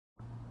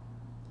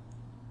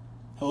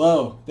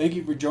Hello, thank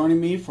you for joining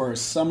me for our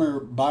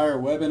summer buyer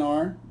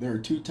webinar. There are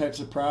two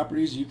types of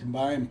properties you can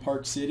buy in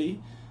Park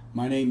City.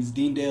 My name is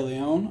Dean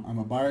DeLeon. I'm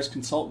a buyer's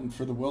consultant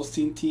for the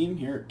Wilstein team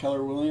here at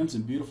Keller Williams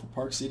in beautiful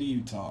Park City,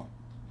 Utah.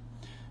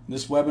 In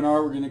this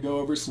webinar, we're going to go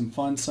over some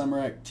fun summer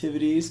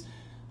activities,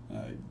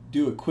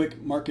 do a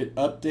quick market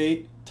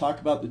update, talk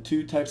about the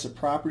two types of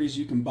properties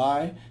you can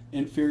buy,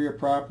 inferior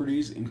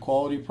properties and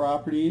quality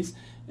properties,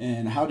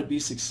 and how to be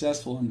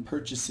successful in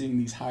purchasing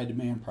these high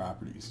demand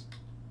properties.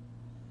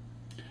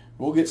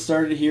 We'll get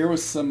started here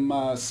with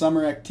some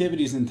summer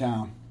activities in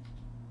town.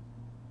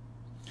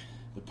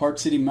 The Park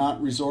City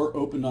Mountain Resort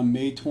opened on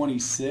May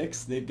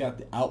 26th. They've got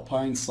the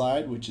Alpine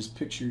Slide, which is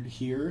pictured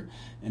here,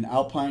 an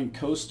Alpine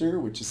Coaster,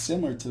 which is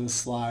similar to the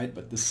slide,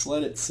 but the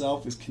sled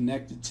itself is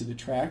connected to the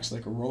tracks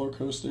like a roller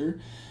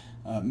coaster.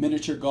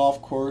 Miniature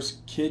golf course,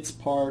 kids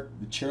park.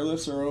 The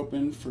chairlifts are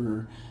open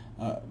for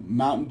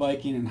mountain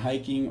biking and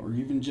hiking, or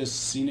even just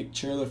scenic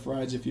chairlift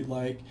rides if you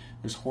like.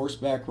 There's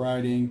horseback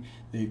riding.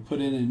 They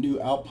put in a new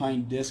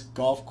alpine disc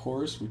golf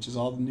course, which is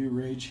all the new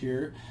rage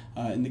here.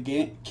 And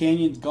the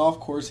Canyons golf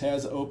course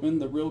has opened,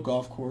 the real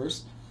golf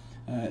course.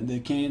 The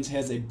Canyons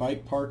has a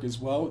bike park as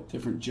well with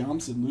different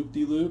jumps and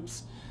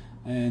loop-de-loops.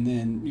 And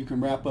then you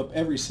can wrap up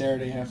every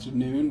Saturday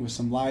afternoon with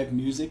some live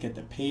music at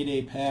the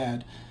Payday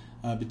Pad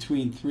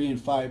between 3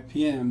 and 5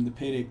 p.m. The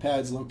Payday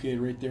Pad is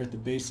located right there at the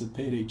base of the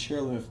Payday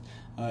Chairlift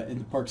in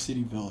the Park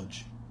City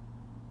Village.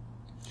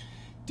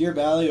 Deer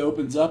Valley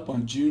opens up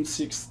on June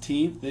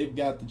 16th. They've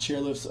got the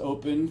chairlifts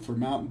open for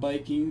mountain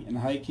biking and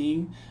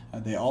hiking.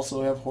 They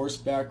also have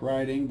horseback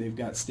riding. They've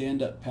got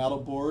stand-up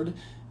paddleboard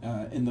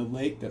in the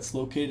lake that's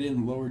located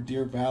in the lower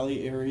Deer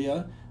Valley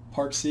area.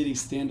 Park City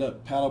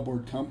Stand-Up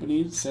Paddleboard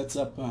Company sets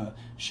up a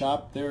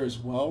shop there as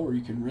well where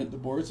you can rent the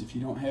boards if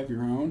you don't have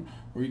your own,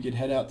 or you could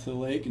head out to the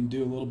lake and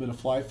do a little bit of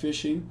fly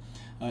fishing.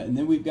 And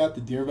then we've got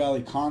the Deer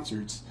Valley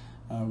concerts,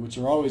 which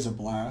are always a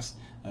blast.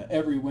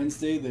 Every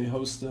Wednesday they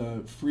host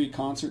a free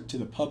concert to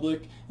the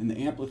public in the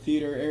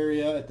amphitheater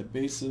area at the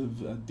base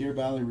of Deer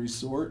Valley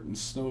Resort and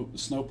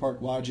Snow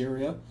Park Lodge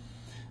area.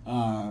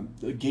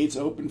 The gates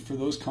open for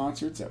those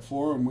concerts at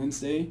 4 on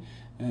Wednesday,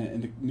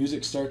 and the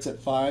music starts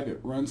at 5. It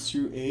runs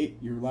through 8.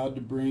 You're allowed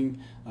to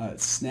bring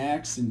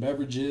snacks and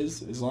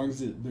beverages as long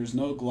as there's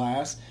no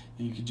glass,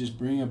 and you can just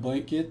bring a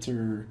blanket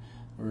or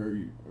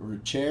a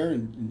chair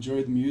and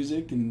enjoy the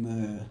music and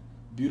the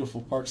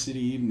beautiful Park City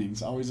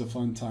evenings. Always a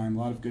fun time. A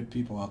lot of good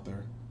people out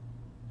there.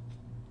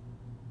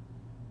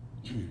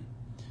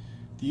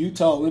 The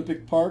Utah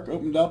Olympic Park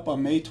opened up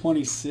on May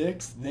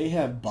 26th. They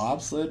have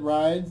bobsled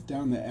rides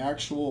down the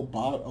actual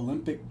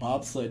Olympic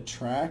bobsled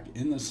track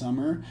in the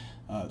summer.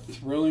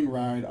 Thrilling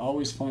ride.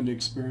 Always fun to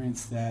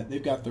experience that.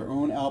 They've got their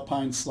own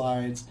alpine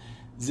slides,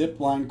 zip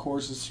line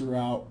courses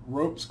throughout,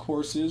 ropes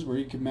courses where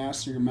you can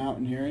master your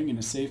mountaineering in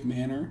a safe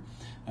manner,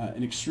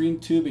 and extreme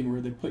tubing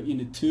where they put you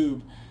in a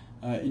tube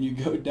and you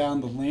go down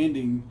the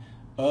landing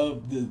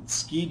of the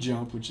ski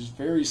jump, which is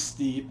very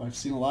steep. I've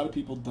seen a lot of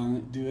people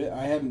do it.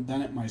 I haven't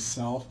done it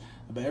myself,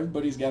 but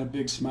everybody's got a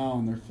big smile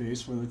on their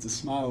face, whether it's a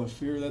smile of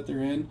fear that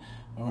they're in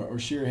or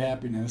sheer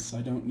happiness.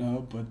 I don't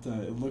know, but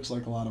it looks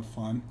like a lot of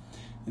fun.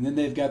 And then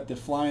they've got the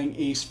Flying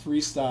Ace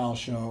Freestyle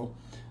Show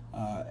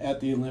at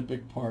the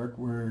Olympic Park,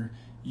 where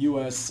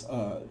U.S.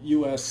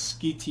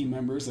 ski team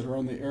members that are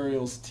on the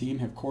aerials team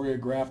have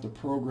choreographed a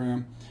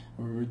program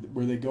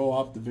where they go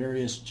off the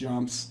various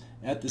jumps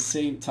at the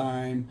same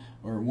time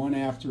or one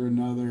after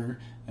another,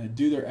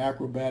 do their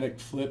acrobatic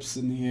flips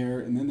in the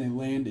air, and then they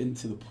land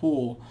into the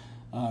pool,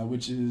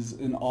 which is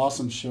an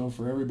awesome show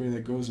for everybody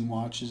that goes and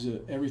watches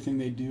it. Everything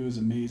they do is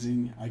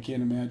amazing. I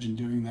can't imagine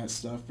doing that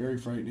stuff. Very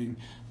frightening,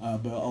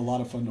 but a lot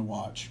of fun to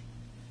watch.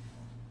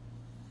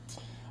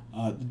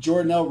 The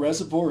Jordanelle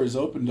Reservoir is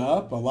opened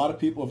up. A lot of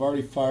people have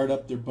already fired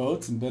up their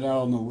boats and been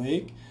out on the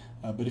lake.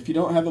 But if you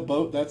don't have a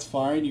boat, that's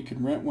fine. You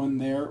can rent one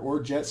there,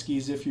 or jet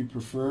skis if you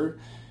prefer.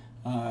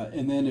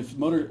 And then if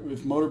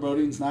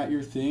motorboating is not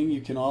your thing,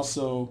 you can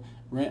also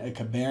rent a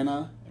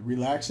cabana,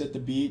 relax at the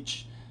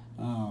beach.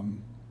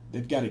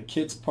 They've got a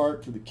kids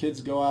park for the kids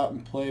to go out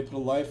and play, put a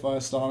life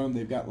vest on them.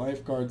 They've got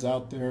lifeguards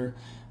out there.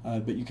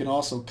 But you can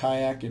also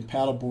kayak and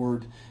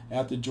paddleboard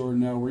at the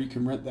Jordanelle, where you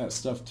can rent that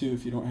stuff too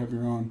if you don't have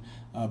your own.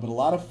 But a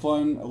lot of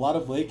fun, a lot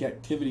of lake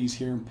activities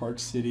here in Park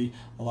City.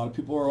 A lot of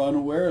people are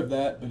unaware of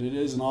that, but it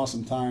is an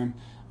awesome time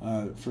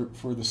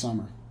for the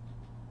summer.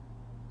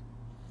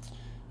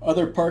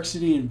 Other Park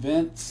City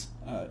events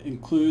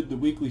include the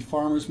weekly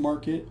farmers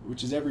market,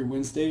 which is every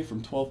Wednesday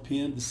from 12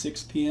 p.m. to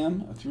 6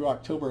 p.m. through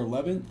October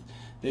 11th.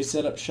 They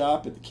set up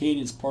shop at the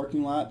Canyons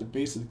parking lot at the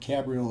base of the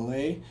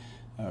Cabriolet.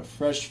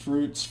 Fresh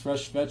fruits,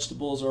 fresh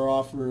vegetables are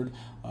offered.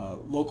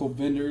 Local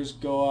vendors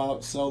go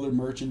out, sell their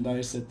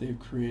merchandise that they've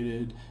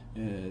created.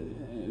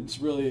 It's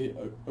really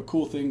a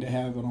cool thing to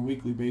have on a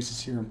weekly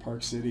basis here in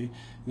Park City.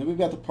 And then we've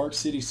got the Park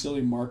City Silly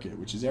Market,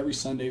 which is every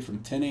Sunday from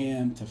 10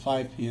 a.m. to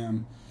 5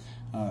 p.m.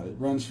 It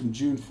runs from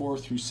June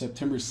 4th through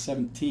September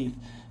 17th.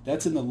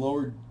 That's in the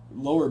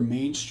lower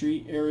Main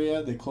Street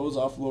area. They close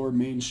off Lower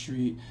Main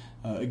Street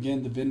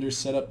Again, the vendors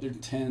set up their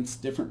tents,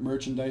 different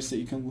merchandise that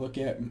you can look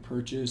at and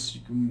purchase.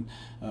 You can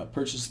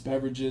purchase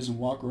beverages and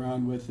walk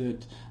around with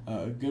it.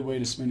 A good way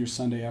to spend your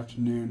Sunday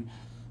afternoon.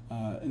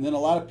 And then a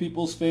lot of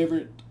people's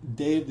favorite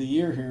day of the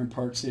year here in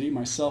Park City,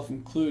 myself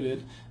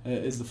included,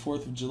 is the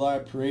 4th of July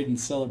parade and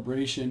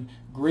celebration.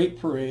 Great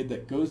parade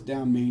that goes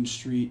down Main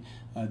Street,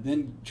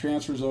 then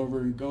transfers over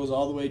and goes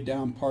all the way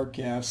down Park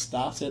Ave,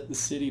 stops at the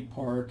city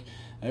park.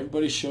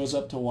 Everybody shows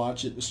up to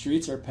watch it. The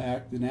streets are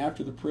packed, and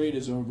after the parade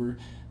is over,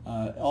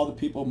 all the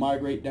people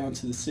migrate down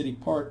to the city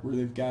park where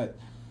they've got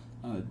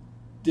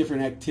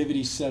different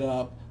activities set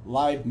up,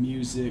 live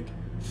music,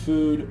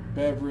 food,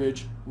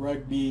 beverage,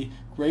 rugby.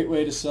 Great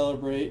way to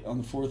celebrate on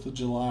the 4th of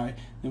July.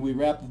 Then we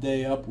wrap the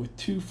day up with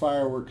 2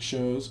 fireworks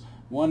shows,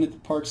 one at the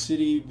Park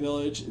City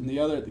Village and the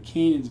other at the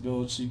Canyons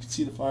Village, so you can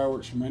see the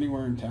fireworks from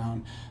anywhere in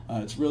town.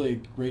 It's really a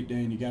great day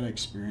and you got to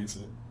experience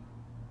it.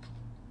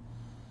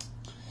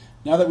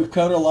 Now that we've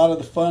covered a lot of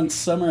the fun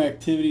summer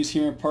activities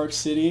here in Park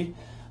City,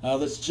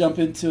 let's jump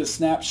into a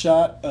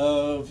snapshot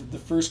of the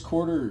first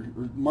quarter,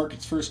 or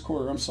market's first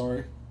quarter, I'm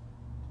sorry.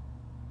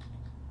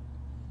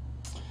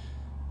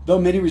 Though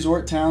many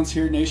resort towns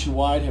here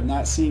nationwide have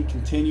not seen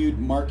continued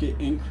market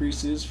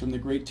increases from the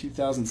great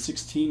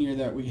 2016 year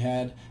that we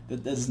had,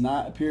 that does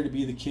not appear to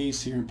be the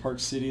case here in Park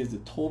City, as the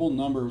total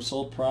number of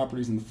sold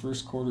properties in the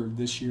first quarter of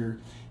this year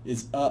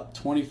is up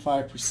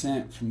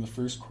 25% from the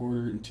first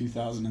quarter in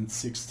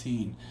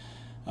 2016.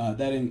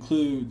 That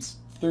includes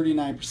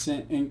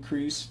 39%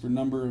 increase for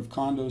number of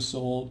condos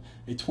sold,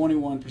 a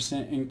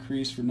 21%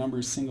 increase for number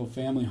of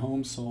single-family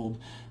homes sold,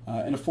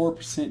 and a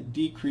 4%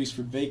 decrease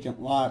for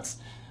vacant lots.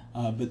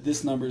 But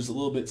this number is a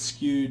little bit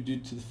skewed due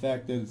to the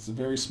fact that it's a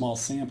very small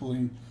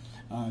sampling,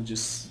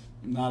 just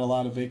not a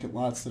lot of vacant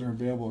lots that are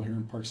available here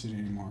in Park City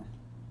anymore.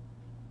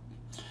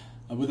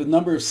 With the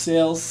number of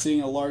sales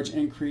seeing a large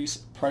increase,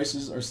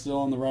 prices are still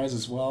on the rise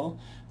as well.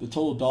 The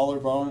total dollar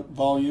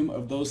volume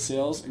of those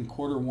sales in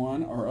quarter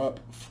one are up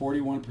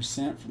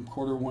 41% from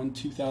quarter one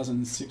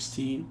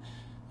 2016.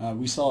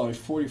 We saw a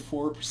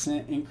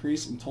 44%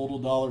 increase in total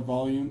dollar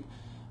volume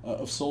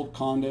of sold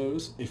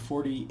condos, a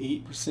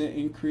 48%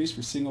 increase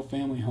for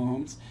single-family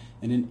homes,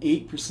 and an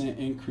 8%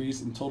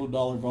 increase in total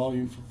dollar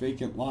volume for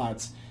vacant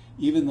lots,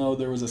 even though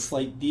there was a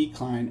slight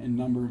decline in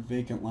number of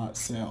vacant lot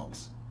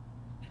sales.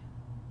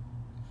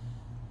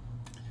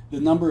 The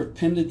number of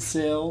pending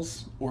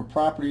sales, or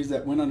properties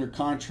that went under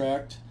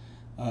contract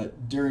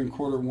during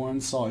quarter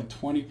one, saw a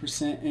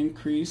 20%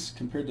 increase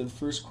compared to the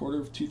first quarter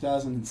of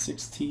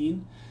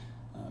 2016.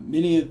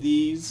 Many of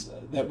these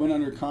that went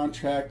under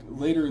contract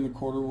later in the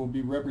quarter will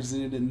be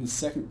represented in the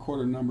second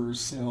quarter number of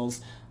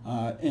sales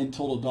and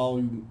total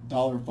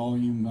dollar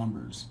volume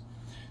numbers.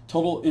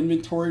 Total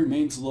inventory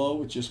remains low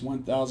with just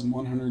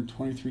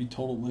 1,123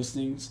 total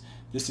listings.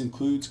 This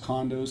includes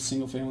condos,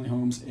 single-family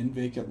homes, and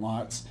vacant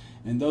lots.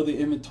 And though the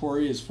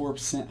inventory is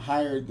 4%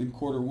 higher than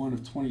quarter one of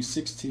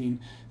 2016,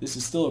 this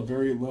is still a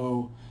very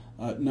low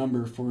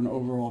number for an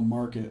overall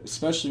market,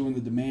 especially when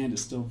the demand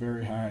is still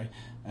very high,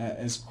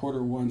 as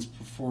quarter one's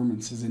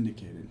performance has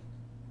indicated.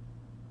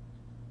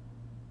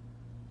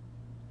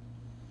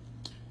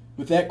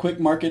 With that quick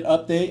market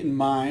update in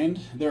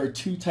mind, there are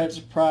 2 types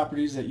of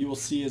properties that you will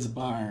see as a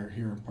buyer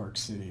here in Park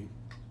City.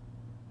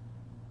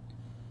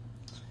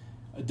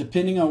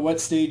 Depending on what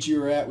stage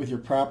you are at with your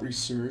property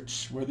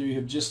search, whether you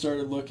have just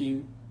started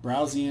looking,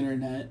 browsed the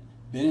internet,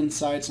 been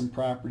inside some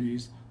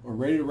properties, or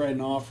ready to write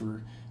an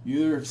offer, you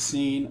either have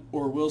seen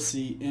or will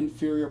see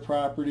inferior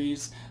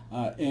properties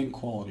and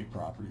quality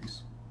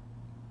properties.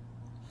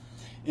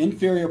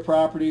 Inferior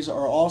properties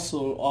are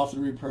also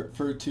often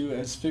referred to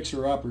as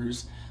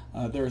fixer-uppers.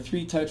 There are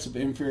 3 types of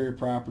inferior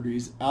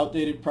properties: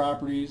 outdated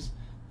properties,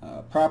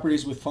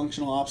 properties with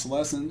functional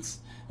obsolescence,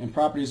 and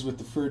properties with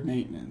deferred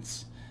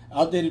maintenance.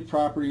 Outdated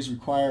properties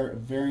require a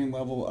varying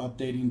level of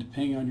updating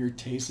depending on your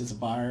taste as a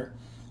buyer.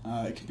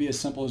 It can be as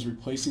simple as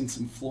replacing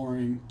some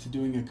flooring to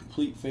doing a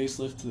complete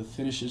facelift to the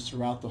finishes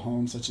throughout the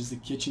home, such as the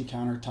kitchen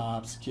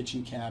countertops,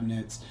 kitchen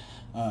cabinets,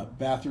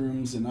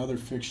 bathrooms, and other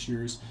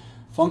fixtures.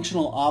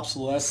 Functional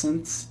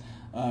obsolescence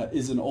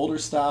is an older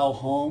style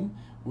home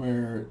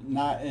where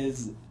not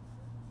as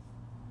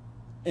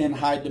in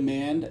high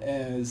demand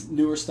as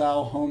newer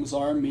style homes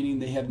are, meaning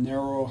they have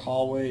narrower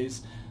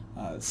hallways,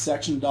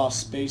 sectioned off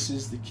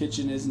spaces. The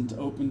kitchen isn't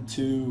open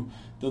to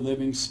the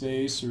living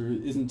space or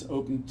isn't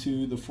open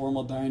to the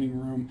formal dining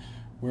room,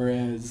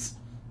 whereas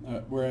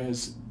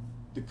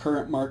the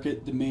current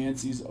market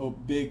demands these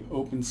big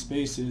open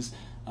spaces.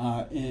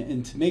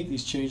 And to make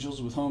these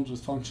changes with homes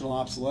with functional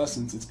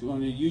obsolescence, it's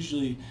going to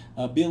usually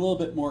be a little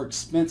bit more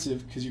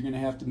expensive because you're going to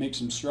have to make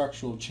some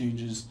structural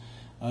changes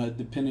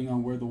depending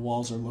on where the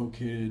walls are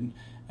located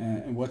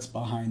and what's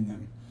behind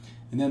them.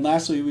 And then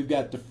lastly, we've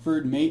got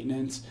deferred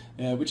maintenance,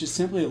 which is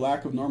simply a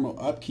lack of normal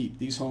upkeep.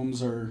 These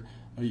homes are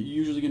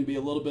usually going to be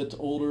a little bit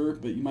older,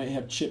 but you might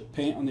have chipped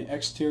paint on the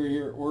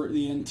exterior or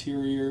the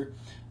interior,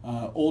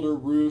 older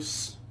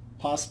roofs,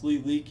 possibly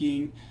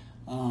leaking,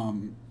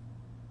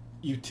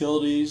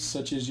 utilities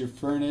such as your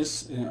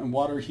furnace and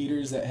water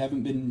heaters that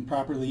haven't been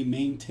properly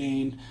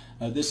maintained.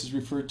 This is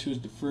referred to as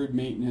deferred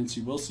maintenance.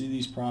 You will see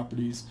these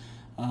properties,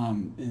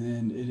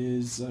 and it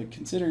is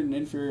considered an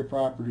inferior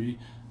property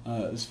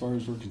as far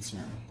as we're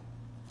concerned.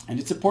 And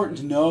it's important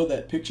to know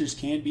that pictures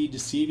can be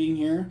deceiving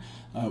here.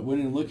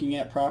 When looking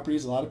at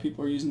properties, a lot of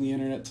people are using the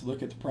internet to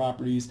look at the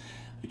properties.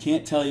 I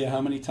can't tell you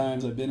how many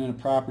times I've been in a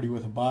property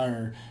with a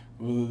buyer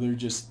where they're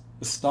just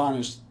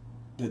astonished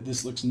that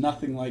this looks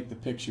nothing like the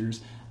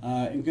pictures.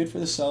 And good for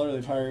the seller.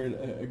 They've hired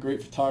a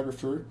great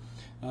photographer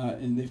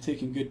and they've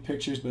taken good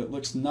pictures, but it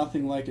looks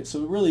nothing like it.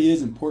 So it really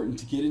is important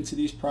to get into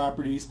these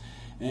properties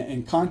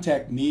and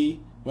contact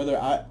me,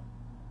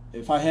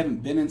 if I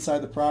haven't been inside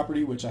the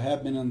property, which I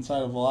have been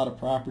inside of a lot of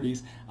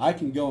properties. I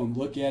can go and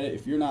look at it.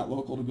 If you're not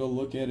local to go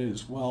look at it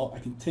as well, I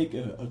can take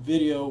a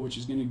video which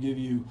is going to give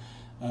you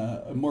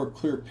a more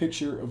clear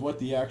picture of what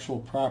the actual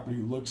property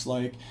looks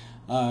like,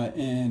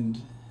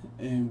 and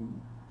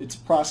it's a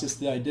process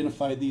to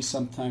identify these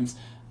sometimes,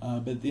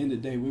 but at the end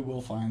of the day we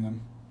will find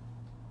them.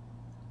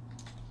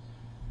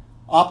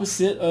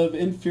 Opposite of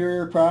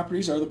inferior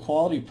properties are the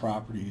quality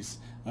properties.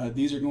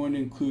 These are going to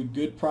include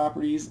good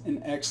properties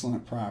and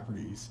excellent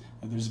properties.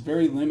 There's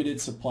very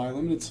limited supply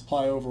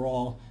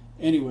overall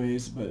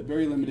anyways, but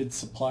very limited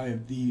supply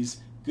of these.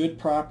 Good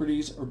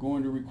properties are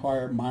going to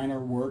require minor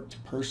work to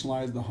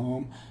personalize the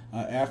home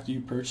after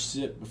you purchase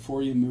it,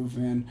 before you move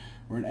in.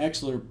 Where an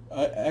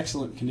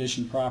excellent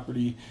condition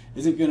property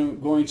isn't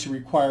going to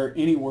require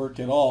any work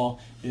at all.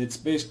 It's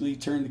basically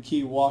turn the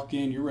key, walk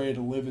in, you're ready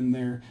to live in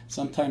there.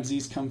 Sometimes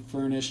these come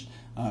furnished,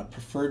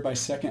 preferred by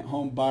second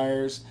home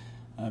buyers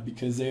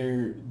because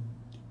they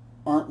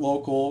aren't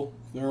local,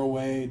 they're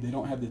away, they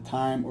don't have the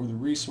time or the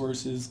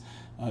resources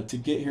to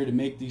get here to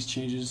make these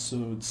changes.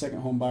 So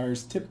second home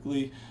buyers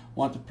typically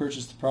want to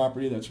purchase the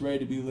property that's ready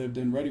to be lived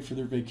in, ready for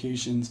their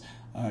vacations,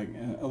 a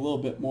little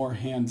bit more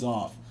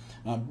hands-off.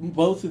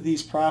 Both of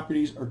these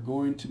properties are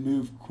going to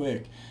move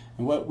quick.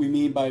 And what we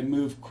mean by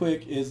move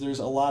quick is there's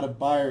a lot of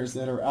buyers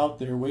that are out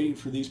there waiting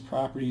for these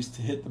properties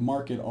to hit the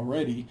market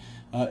already.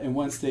 And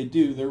once they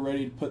do, they're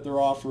ready to put their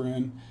offer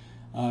in,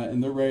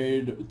 and they're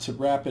ready to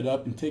wrap it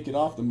up and take it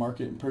off the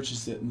market and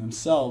purchase it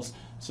themselves.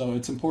 So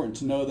it's important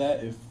to know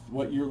that if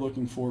what you're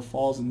looking for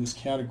falls in this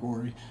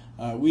category,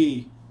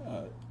 we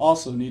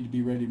also need to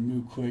be ready to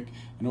move quick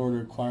in order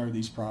to acquire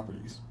these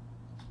properties.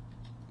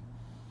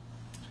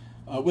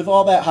 With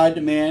all that high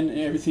demand and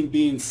everything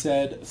being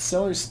said,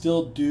 sellers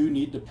still do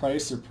need to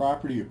price their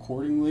property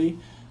accordingly.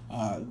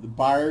 The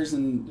buyers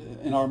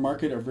in our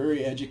market are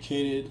very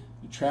educated,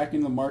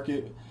 tracking the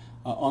market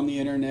on the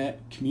internet,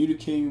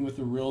 communicating with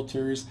the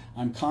realtors.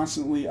 I'm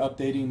constantly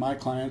updating my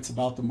clients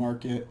about the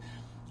market.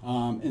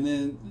 And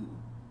then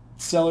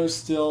sellers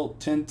still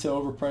tend to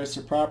overprice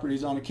their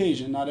properties on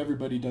occasion. Not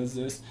everybody does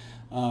this,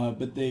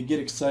 but they get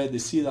excited, they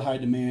see the high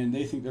demand,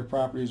 they think their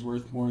property is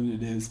worth more than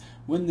it is.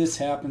 When this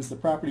happens, the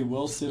property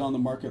will sit on the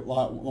market a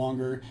lot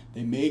longer.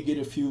 They may get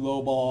a few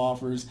lowball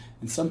offers,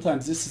 and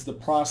sometimes this is the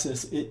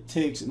process it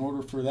takes in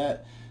order for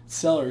that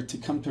seller to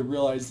come to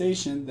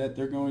realization that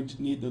they're going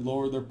to need to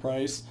lower their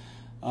price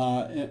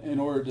in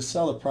order to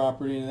sell the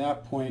property. And at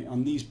that point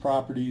on these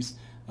properties,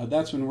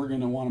 that's when we're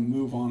going to want to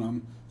move on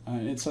them.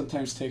 It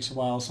sometimes takes a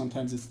while.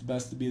 Sometimes it's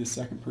best to be the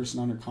second person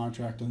under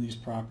contract on these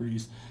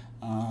properties.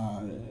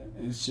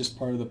 It's just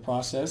part of the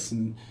process,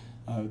 and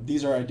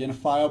these are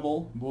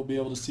identifiable. We'll be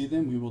able to see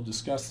them. We will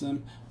discuss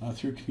them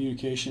through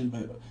communication,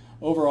 but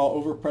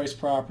overall, overpriced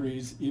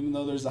properties, even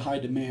though there's a high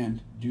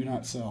demand, do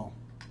not sell.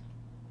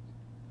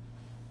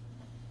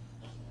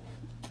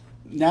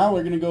 Now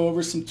we're going to go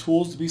over some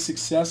tools to be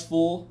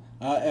successful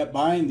at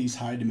buying these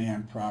high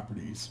demand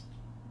properties.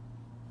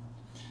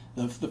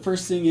 The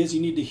first thing is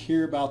you need to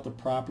hear about the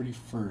property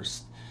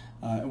first.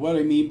 What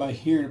I mean by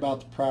hearing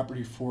about the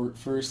property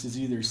first is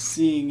either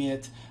seeing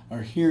it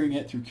or hearing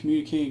it through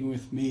communicating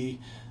with me,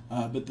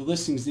 but the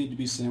listings need to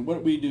be sent.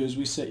 What we do is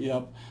we set you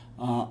up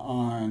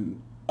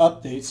on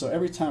updates, so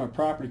every time a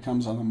property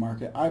comes on the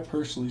market, I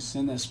personally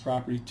send this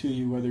property to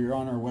you, whether you're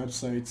on our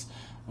websites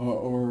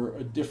or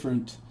a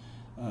different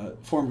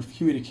form of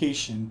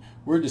communication.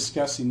 We're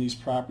discussing these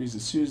properties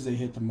as soon as they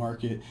hit the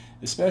market,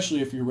 especially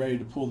if you're ready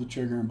to pull the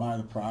trigger and buy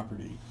the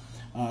property.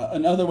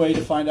 Another way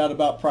to find out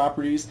about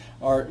properties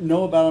or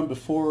know about them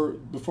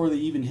before they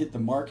even hit the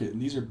market,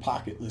 and these are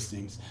pocket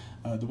listings.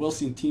 The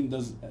Wilstein team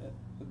does,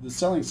 the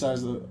selling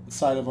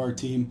side of our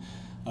team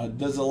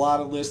does a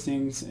lot of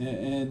listings,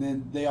 and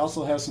then they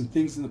also have some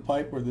things in the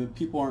pipe where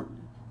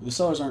the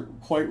sellers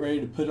aren't quite ready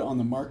to put it on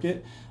the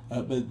market,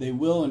 but they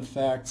will in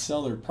fact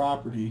sell their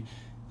property.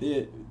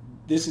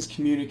 This is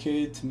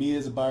communicated to me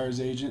as a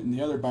buyer's agent and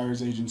the other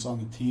buyer's agents on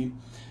the team,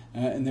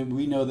 and then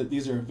we know that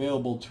these are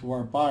available to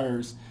our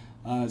buyers,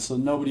 so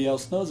nobody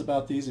else knows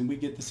about these, and we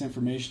get this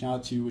information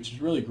out to you, which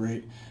is really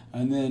great.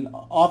 And then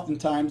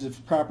oftentimes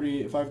if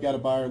I've got a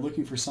buyer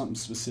looking for something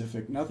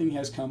specific, nothing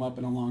has come up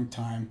in a long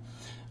time,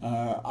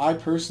 I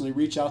personally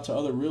reach out to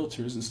other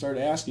realtors and start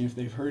asking if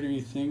they've heard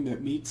anything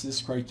that meets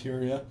this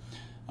criteria.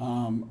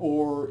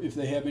 or if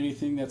they have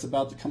anything that's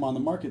about to come on the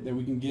market that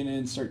we can get in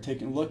and start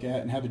taking a look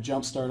at and have a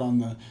jump start on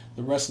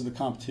the rest of the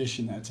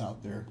competition that's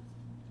out there.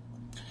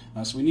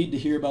 So we need to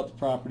hear about the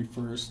property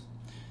first.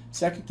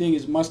 Second thing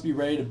is must be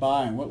ready to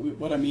buy, and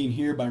what I mean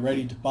here by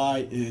ready to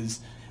buy is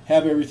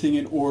have everything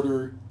in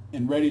order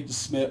and ready to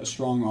submit a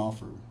strong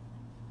offer.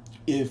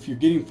 If you're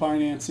getting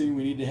financing,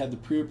 we need to have the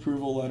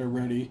pre-approval letter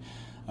ready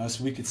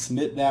so we could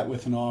submit that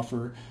with an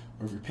offer.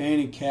 Or if you're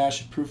paying in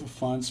cash, a proof of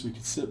funds, we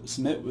could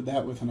submit with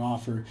that with an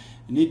offer.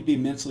 You need to be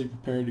mentally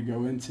prepared to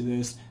go into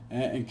this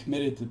and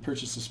committed to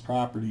purchase this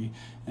property.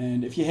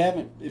 And if you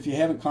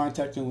haven't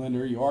contacted a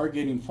lender, you are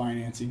getting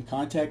financing,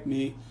 contact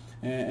me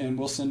and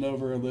we'll send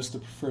over a list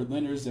of preferred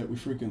lenders that we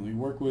frequently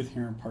work with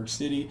here in Park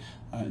City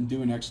and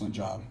do an excellent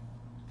job.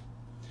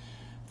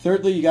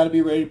 Thirdly, you got to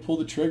be ready to pull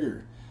the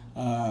trigger.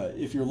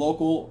 If you're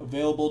local,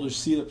 available to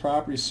see the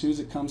property as soon as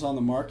it comes on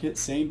the market,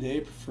 same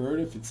day preferred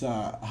if it's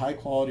a high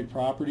quality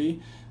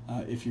property.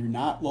 If you're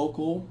not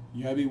local,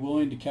 you gotta be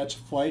willing to catch a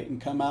flight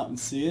and come out and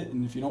see it,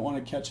 and if you don't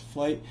want to catch a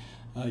flight,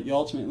 you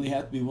ultimately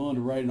have to be willing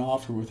to write an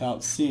offer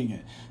without seeing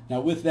it.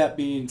 Now with that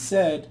being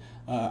said,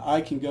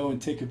 I can go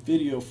and take a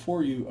video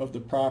for you of the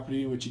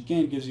property, which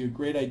again gives you a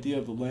great idea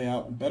of the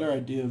layout, a better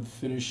idea of the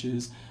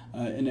finishes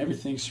and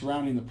everything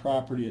surrounding the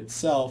property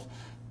itself.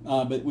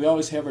 But we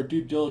always have our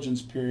due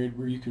diligence period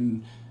where you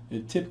can,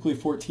 typically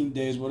 14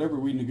 days, whatever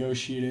we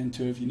negotiate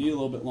into. If you need a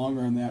little bit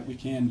longer on that, we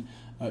can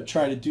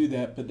try to do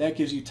that. But that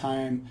gives you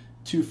time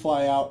to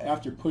fly out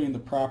after putting the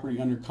property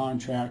under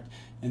contract.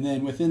 And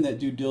then within that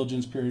due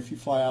diligence period, if you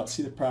fly out,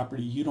 see the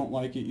property, you don't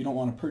like it, you don't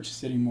want to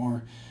purchase it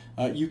anymore,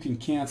 you can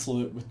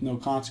cancel it with no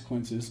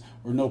consequences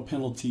or no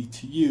penalty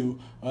to you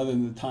other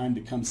than the time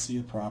to come see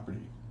the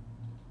property.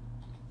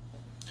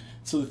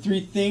 So the three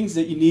things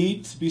that you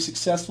need to be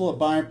successful at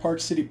buying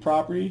Park City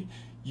property: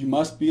 you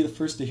must be the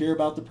first to hear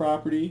about the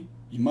property,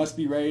 you must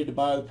be ready to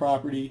buy the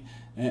property,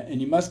 and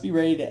you must be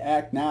ready to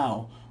act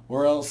now,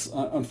 or else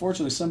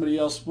unfortunately somebody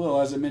else will.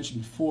 As I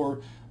mentioned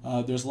before,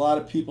 there's a lot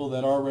of people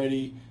that are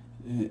already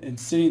and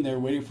sitting there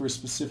waiting for a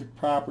specific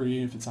property,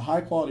 and if it's a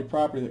high quality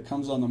property that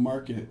comes on the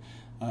market,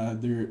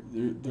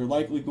 they're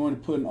likely going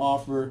to put an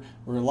offer,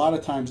 or a lot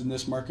of times in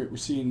this market we're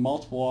seeing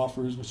multiple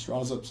offers, which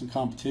draws up some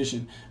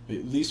competition. But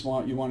at least you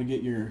want to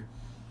get your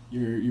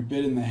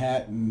bid in the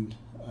hat and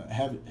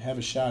have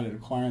a shot at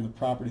acquiring the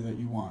property that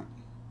you want.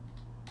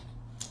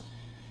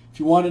 If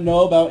you want to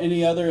know about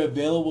any other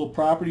available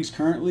properties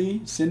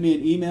currently, send me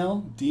an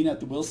email,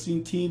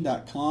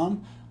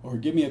 dean@thewilsteinteam.com, or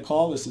give me a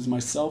call. This is my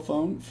cell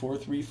phone,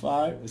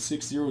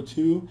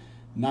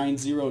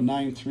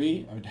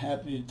 435-602-9093. I'd be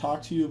happy to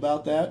talk to you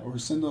about that or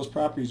send those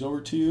properties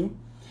over to you.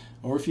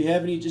 Or if you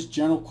have any just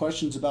general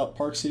questions about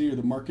Park City or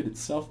the market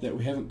itself that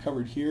we haven't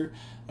covered here,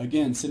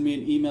 again, send me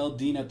an email,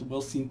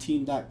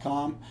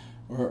 dean@thewilsteinteam.com,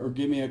 or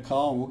give me a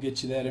call and we'll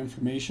get you that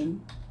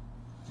information.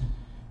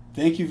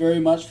 Thank you very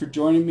much for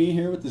joining me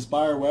here with this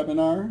buyer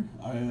webinar.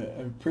 I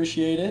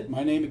appreciate it.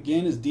 My name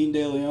again is Dean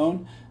De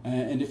Leon,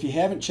 and if you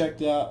haven't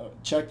checked out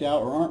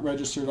or aren't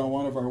registered on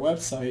one of our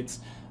websites,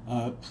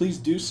 please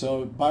do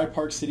so.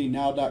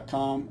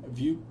 BuyParkCityNow.com,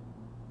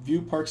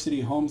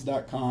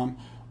 ViewParkCityHomes.com,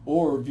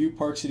 or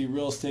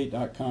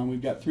ViewParkCityRealEstate.com.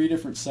 We've got 3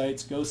 different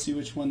sites. Go see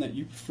which one that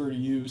you prefer to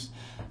use.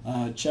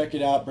 Check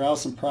it out,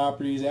 browse some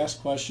properties, ask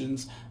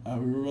questions. We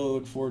really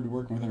look forward to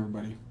working with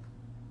everybody.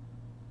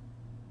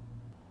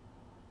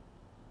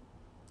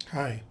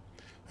 Hi,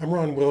 I'm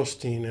Ron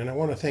Wilstein, and I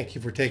want to thank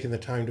you for taking the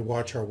time to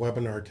watch our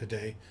webinar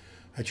today.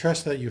 I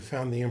trust that you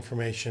found the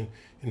information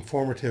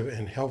informative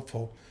and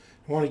helpful.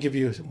 I want to give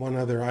you one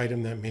other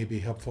item that may be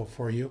helpful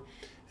for you,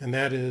 and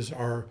that is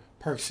our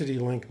Park City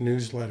Link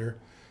newsletter.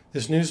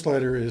 This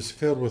newsletter is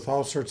filled with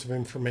all sorts of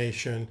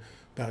information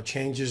about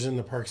changes in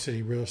the Park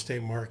City real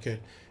estate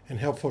market and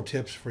helpful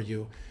tips for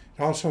you.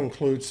 It also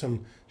includes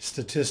some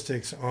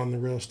statistics on the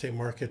real estate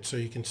market so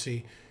you can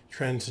see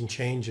trends and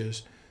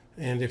changes.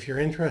 And if you're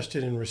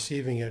interested in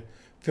receiving it,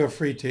 feel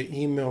free to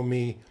email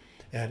me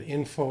at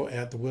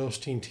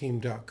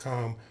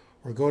info@thewilsteinteam.com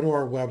or go to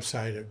our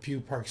website at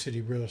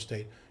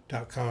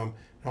viewparkcityrealestate.com, and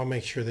I'll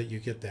make sure that you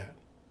get that.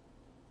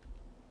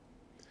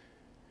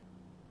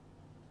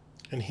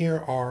 And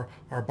here are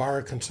our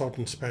buyer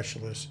consultant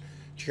specialists,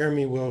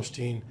 Jeremy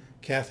Wilstein,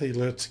 Kathy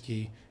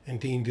Litsky, and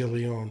Dean De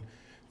Leon.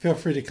 Feel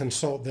free to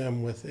consult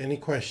them with any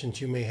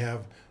questions you may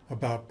have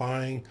about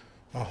buying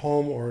a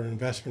home or an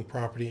investment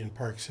property in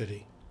Park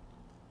City.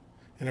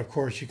 And of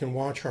course, you can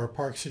watch our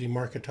Park City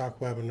Market Talk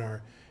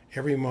webinar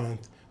every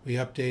month. We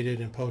update it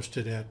and post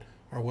it at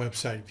our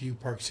website,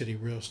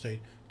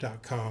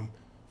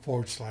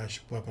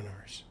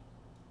 viewparkcityrealestate.com/webinars.